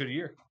 thought he had a good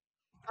year. I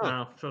Huh. don't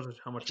know. Shows us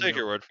how much I'll take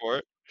your word for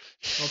it.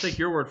 I'll take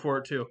your word for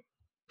it too.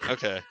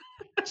 Okay.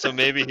 So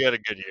maybe he had a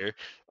good year.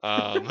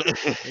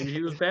 Maybe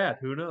he was bad.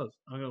 Who knows?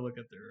 I'm gonna look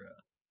at their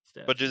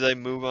stats. But do they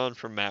move on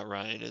from Matt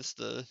Ryan is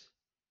the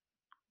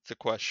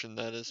question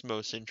that is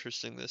most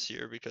interesting this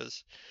year,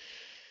 because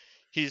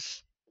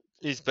he's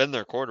been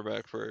their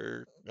quarterback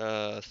for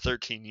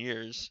 13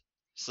 years,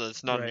 so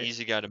it's not an Right.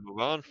 easy guy to move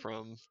on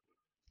from.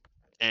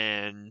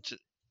 And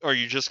are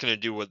you just going to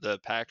do what the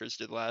Packers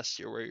did last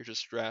year, where you're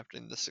just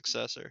drafting the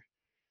successor?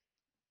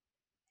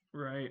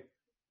 Right.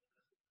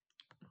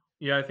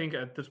 Yeah, I think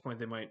at this point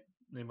they might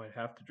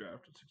have to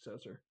draft a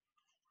successor.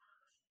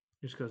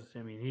 Just because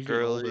he's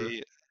getting older.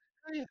 Gurley,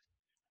 yeah,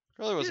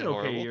 Gurley He had wasn't an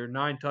okay horrible. year.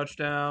 9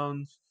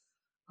 touchdowns,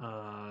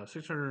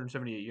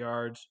 678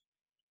 yards.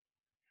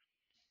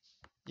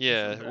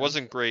 Yeah, That's not it bad.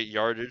 wasn't great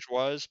yardage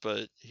wise,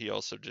 but he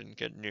also didn't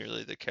get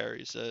nearly the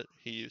carries that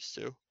he used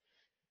to.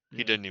 He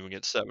Yeah. didn't even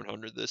get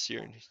 700 this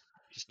year, and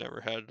he's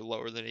never had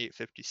lower than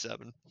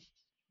 857.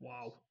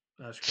 Wow,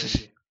 that's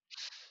crazy.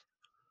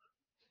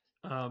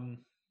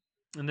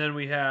 And then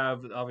we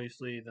have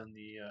obviously then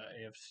the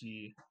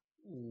AFC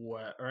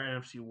West or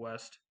NFC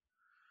West,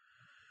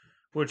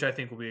 which I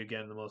think will be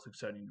again the most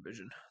exciting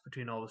division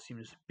between all the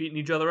teams beating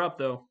each other up,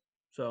 though.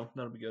 So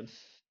that'll be good.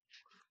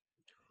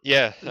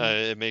 Yeah, And,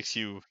 it makes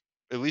you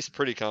at least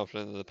pretty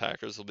confident that the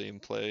Packers will be in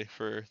play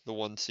for the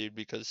 1 seed,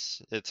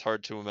 because it's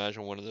hard to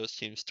imagine one of those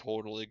teams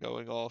totally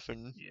going off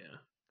and yeah,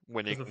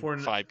 because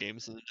winning 5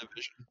 games in the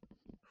division.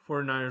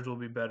 49ers will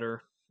be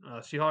better.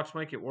 Seahawks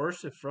might get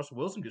worse if Russell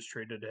Wilson gets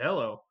traded to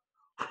Hello.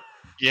 Have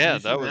Yeah, you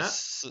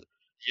seen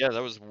that?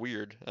 that was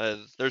weird.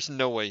 There's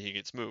no way he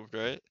gets moved,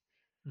 right?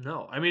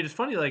 No, it's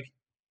funny. Like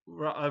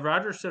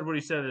Rodgers said what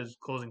he said at his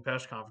closing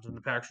press conference, and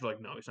the Packers were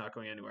like, "No, he's not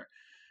going anywhere."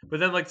 But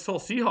then, like this whole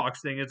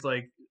Seahawks thing, it's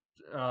like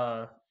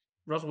uh,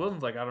 Russell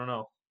Wilson's like, "I don't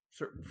know,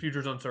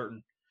 future's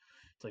uncertain."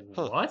 It's like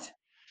Huh. what?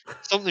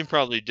 Something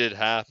probably did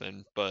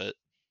happen, but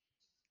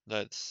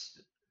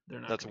that's They're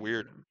not going to get rid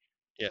weird. of him.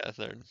 Yeah,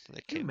 they Can you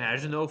can't do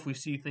imagine that. though if we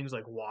see things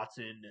like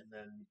Watson and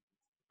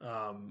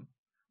then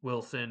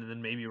Wilson and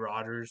then maybe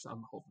Rodgers?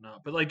 I'm hoping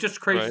not, but like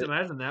just crazy to Right?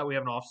 imagine that we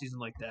have an offseason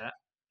like that.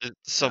 It That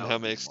somehow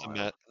would be makes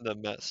wild. the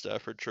Matt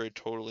Stafford trade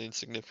totally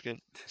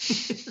insignificant.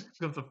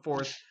 Becomes the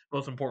fourth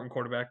most important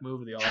quarterback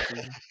move of the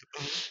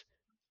offseason.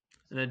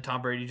 And then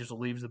Tom Brady just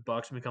leaves the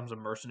Bucs and becomes a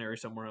mercenary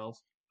somewhere else.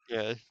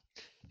 Yeah,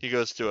 he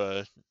goes to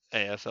a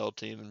AFL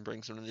team and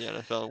brings them to the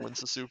NFL and wins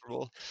the Super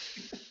Bowl.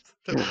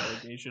 The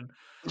relegation.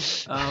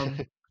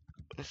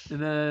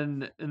 And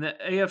then in the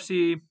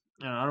AFC,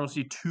 I don't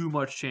see too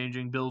much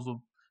changing. Bills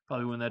will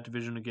probably win that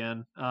division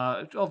again.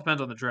 It all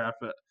depends on the draft,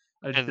 but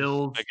And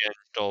Bills, again,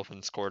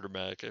 Dolphins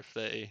quarterback,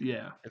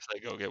 yeah, if they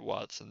go get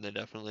Watson, they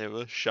definitely have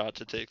a shot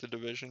to take the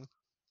division.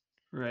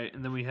 right.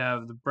 And then we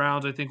have the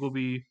Browns. I think will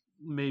be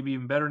maybe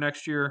even better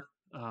next year.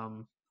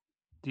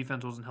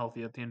 Defense wasn't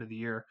healthy at the end of the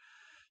year.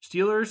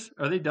 Steelers,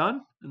 are they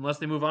done unless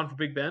they move on for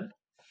Big Ben?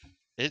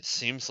 It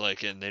seems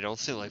like it, and they don't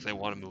seem like they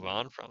want to move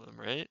on from him,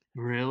 right?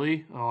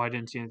 Really? Oh, I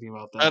didn't see anything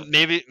about that.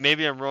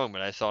 Maybe I'm wrong,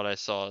 but I thought I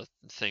saw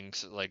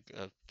things like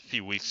a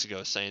few weeks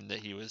ago saying that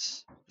he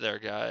was their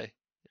guy.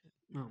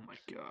 Oh my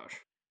gosh.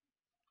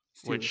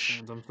 Steelers Which,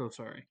 fans, I'm so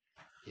sorry.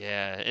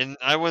 yeah, and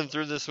I went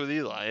through this with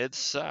Eli. It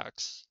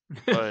sucks,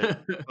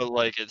 but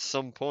like at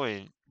some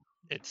point,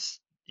 it's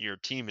your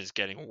team is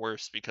getting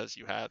worse because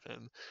you have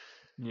him.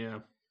 Yeah.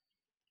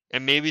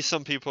 And maybe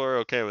some people are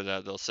okay with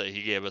that. They'll say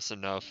he gave us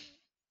enough.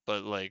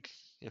 But like,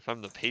 if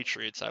I'm the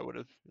Patriots, I would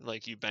have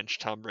like you bench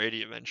Tom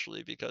Brady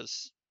eventually,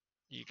 because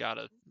you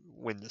gotta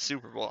win the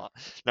Super Bowl.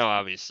 Now,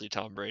 obviously,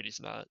 Tom Brady's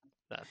not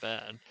that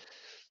bad,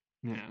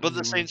 Yeah, but is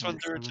the he wins Saints number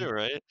went through it too, 7?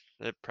 right?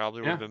 It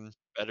probably would have Yeah. been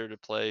better to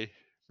play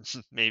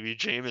maybe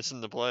Jameis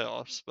in the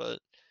playoffs, but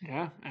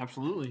Yeah,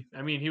 absolutely.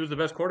 He was the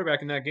best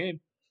quarterback in that game.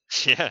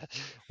 yeah,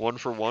 1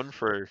 for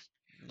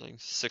like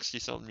 60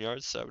 something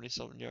yards, 70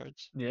 something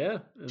yards. Yeah,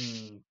 and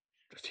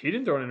he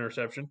didn't throw an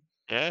interception.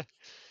 Yeah.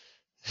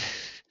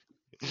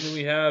 And then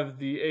we have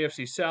the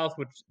AFC South,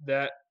 which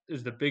that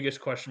is the biggest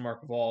question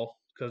mark of all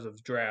because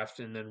of draft,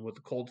 and then what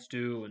the Colts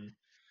do, and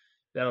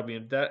that'll be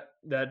that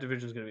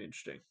division is going to be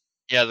interesting.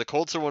 Yeah, the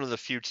Colts are one of the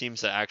few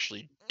teams that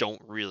actually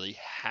don't really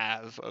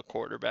have a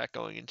quarterback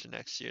going into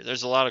next year.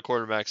 There's a lot of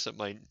quarterbacks that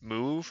might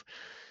move,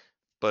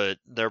 but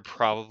they're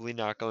probably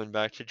not going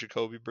back to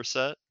Jacoby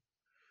Brissett.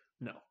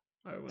 No.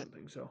 I wouldn't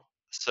think so.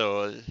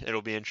 So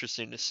it'll be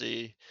interesting to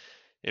see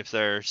if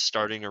they're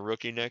starting a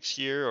rookie next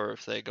year or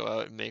if they go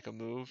out and make a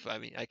move. I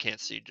mean, I can't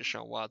see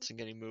Deshaun Watson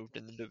getting moved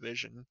in the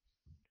division.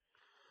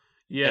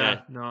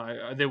 Yeah,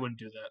 no, they wouldn't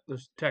do that.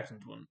 The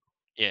Texans wouldn't.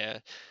 Yeah,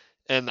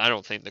 and I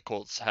don't think the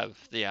Colts have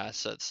the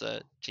assets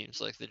that teams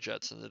like the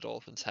Jets and the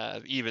Dolphins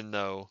have, even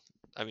though,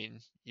 I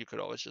mean, you could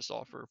always just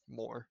offer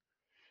more.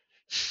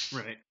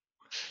 Right.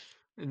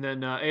 And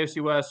then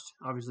AFC West,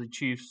 obviously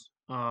Chiefs.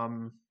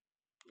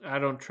 I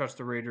don't trust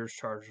the Raiders,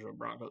 Chargers, or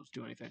Broncos to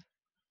do anything.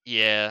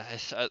 Yeah,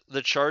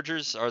 the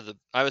Chargers are the.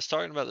 I was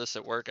talking about this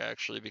at work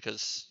actually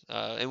because,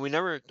 and we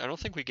never. I don't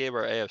think we gave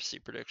our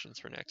AFC predictions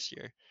for next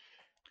year.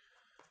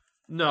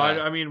 No,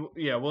 I mean,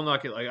 yeah, we'll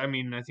not get I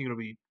mean, I think it'll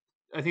be.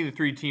 I think the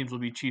three teams will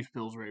be Chiefs,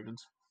 Bills,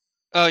 Ravens.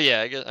 Oh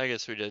yeah, I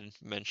guess we did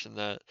mention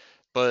that.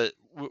 But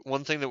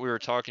one thing that we were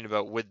talking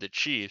about with the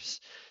Chiefs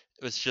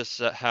was just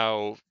that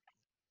how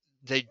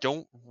they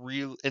don't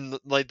really, and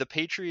like the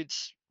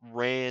Patriots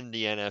ran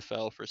the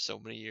NFL for so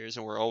many years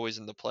and were always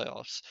in the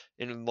playoffs,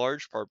 and in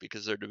large part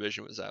because their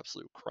division was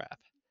absolute crap.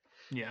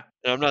 Yeah.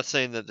 And I'm not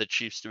saying that the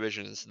Chiefs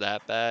division is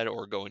that bad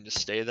or going to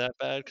stay that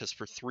bad, because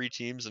for three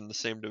teams in the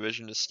same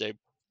division to stay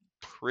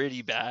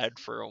pretty bad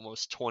for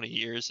almost 20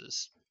 years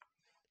is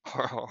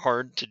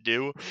hard to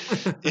do.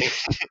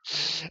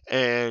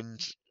 and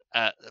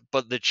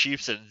but the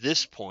Chiefs at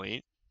this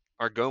point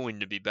are going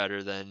to be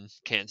better than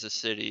Kansas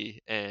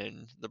City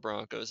and the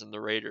Broncos and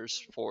the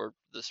Raiders for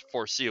this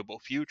foreseeable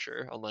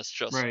future, unless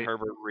Justin Right.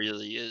 Herbert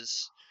really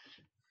is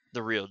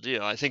the real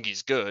deal. I think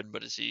he's good,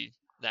 but is he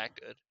that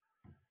good?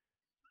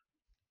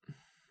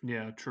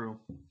 Yeah, true.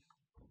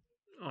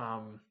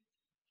 Um,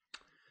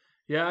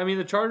 yeah, I mean,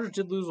 the Chargers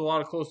did lose a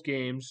lot of close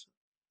games.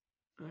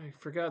 I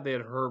forgot they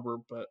had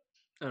Herbert, but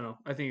I don't know.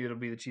 I think it'll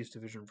be the Chiefs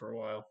division for a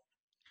while.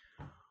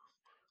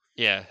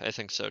 Yeah, I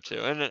think so too.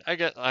 And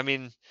I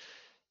mean,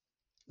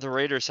 the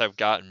Raiders have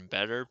gotten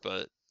better,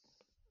 but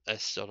I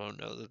still don't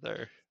know that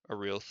they're a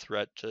real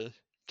threat to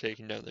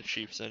taking down the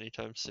Chiefs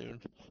anytime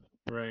soon.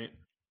 Right.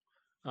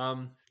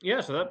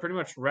 Yeah, so that pretty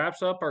much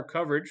wraps up our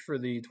coverage for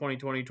the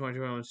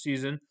 2020-2021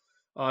 season.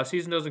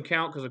 Season doesn't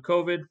count because of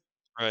COVID.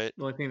 Right.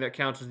 The only thing that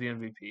counts is the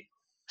MVP.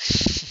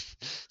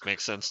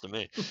 Makes sense to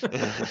me.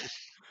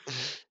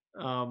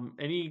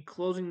 Any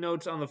closing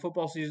notes on the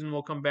football season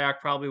will come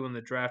back probably when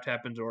the draft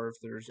happens or if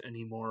there's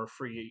any more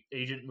free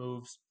agent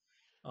moves.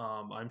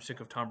 I'm sick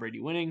of Tom Brady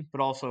winning, but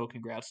also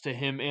congrats to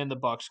him and the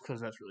Bucs because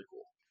that's really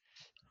cool.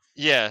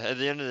 Yeah, at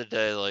the end of the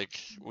day, like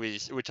we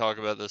talk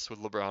about this with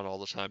LeBron all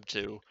the time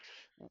too.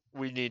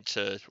 We need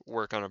to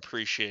work on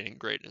appreciating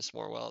greatness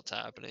more while it's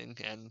happening,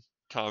 and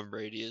Tom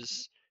Brady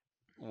is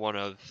one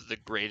of the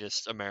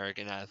greatest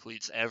American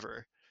athletes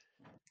ever.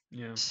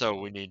 Yeah. So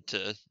we need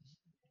to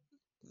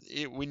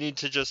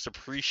just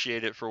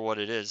appreciate it for what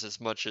it is,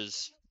 as much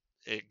as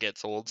it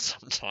gets old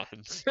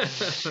sometimes.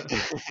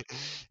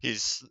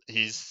 He's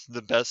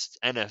the best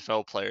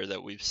NFL player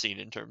that we've seen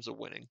in terms of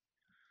winning.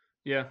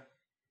 Yeah.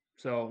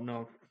 So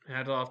no,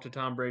 hats off to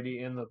Tom Brady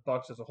and the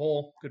Bucs as a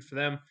whole. Good for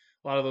them.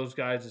 A lot of those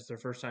guys, it's their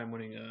first time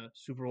winning a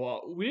Super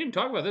Bowl. We didn't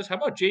talk about this. How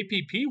about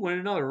JPP winning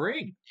another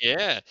ring?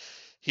 Yeah,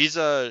 he's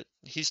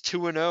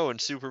 2-0 in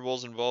Super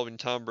Bowls involving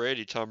Tom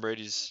Brady. Tom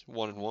Brady's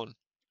 1-1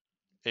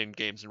 in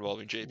games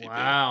involving JPP.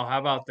 Wow, how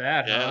about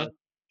that, Yeah.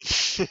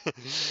 huh?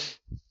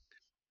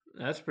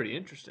 That's pretty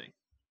interesting.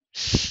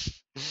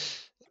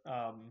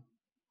 Um,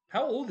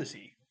 how old is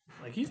he?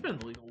 Like he's been in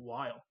the league a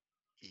while.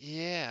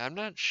 Yeah, I'm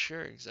not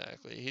sure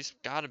exactly. He's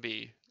got to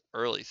be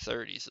early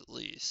 30s at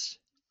least.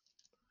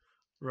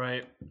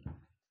 Right.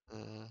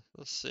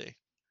 Let's see.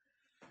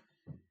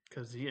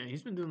 Because yeah,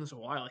 he's been doing this a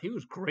while. He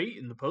was great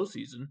in the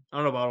postseason. I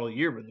don't know about all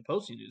year, but in the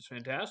postseason he was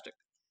fantastic.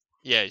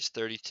 Yeah, he's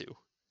 32.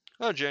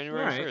 Oh, All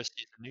January right. 1st,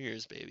 New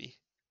Year's baby.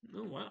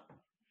 Oh wow.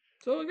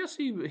 So I guess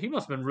he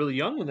must have been really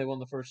young when they won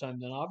the first time.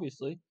 Then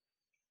obviously.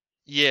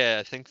 Yeah,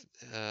 I think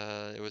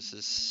it was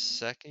his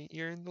second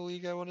year in the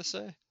league, I want to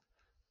say.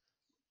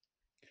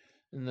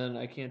 And then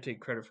I can't take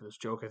credit for this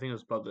joke. I think it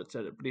was Bub that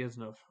said it, but he has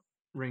enough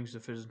rings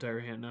to fit his entire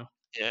hand now.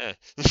 Yeah.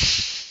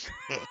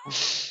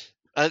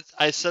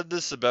 I said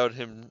this about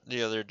him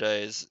the other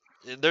day.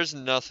 There's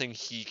nothing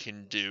he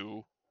can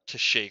do to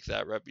shake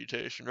that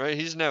reputation, right?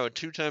 He's now a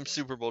two-time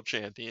Super Bowl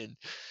champion.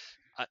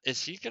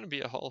 Is he going to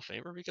be a Hall of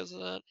Famer because of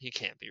that? He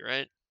can't be,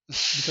 right?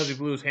 Because he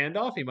blew his hand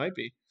off, he might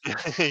be.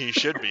 He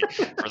should be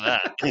for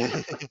that.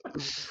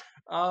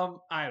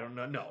 I don't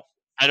know. No,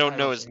 I don't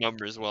know his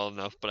numbers well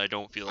enough, but I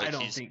don't feel like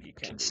he's think he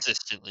can be.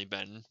 consistently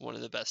been one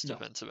of the best No.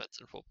 defensive ends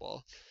in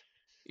football.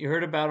 You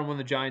heard about him when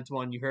the Giants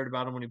won. You heard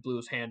about him when he blew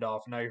his hand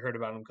off. And now you heard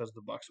about him because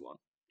the Bucs won.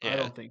 Yeah. I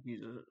don't think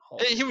he's a Hall.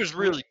 He was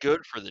really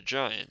good for the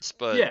Giants,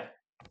 but yeah,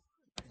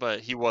 but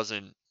he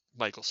wasn't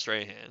Michael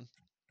Strahan.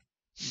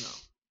 No,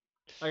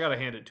 I gotta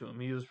hand it to him.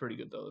 He was pretty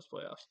good though this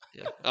playoffs.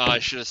 Yeah. Oh, I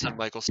should have said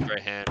Michael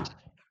Strahan.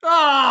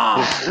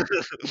 Ah!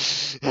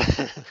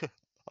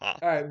 All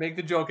right, make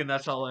the joke and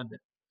that's how I'll end it.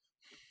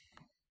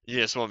 You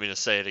just want me to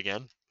say it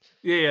again?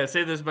 Yeah.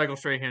 Say this Michael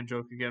Strahan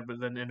joke again, but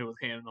then end it with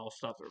hand, and I'll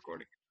stop the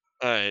recording.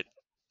 All right.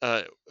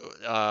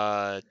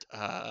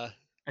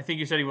 I think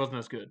you said he wasn't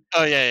as good.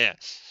 Oh yeah, yeah.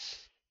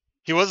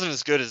 He wasn't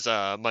as good as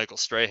Michael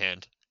Strahan.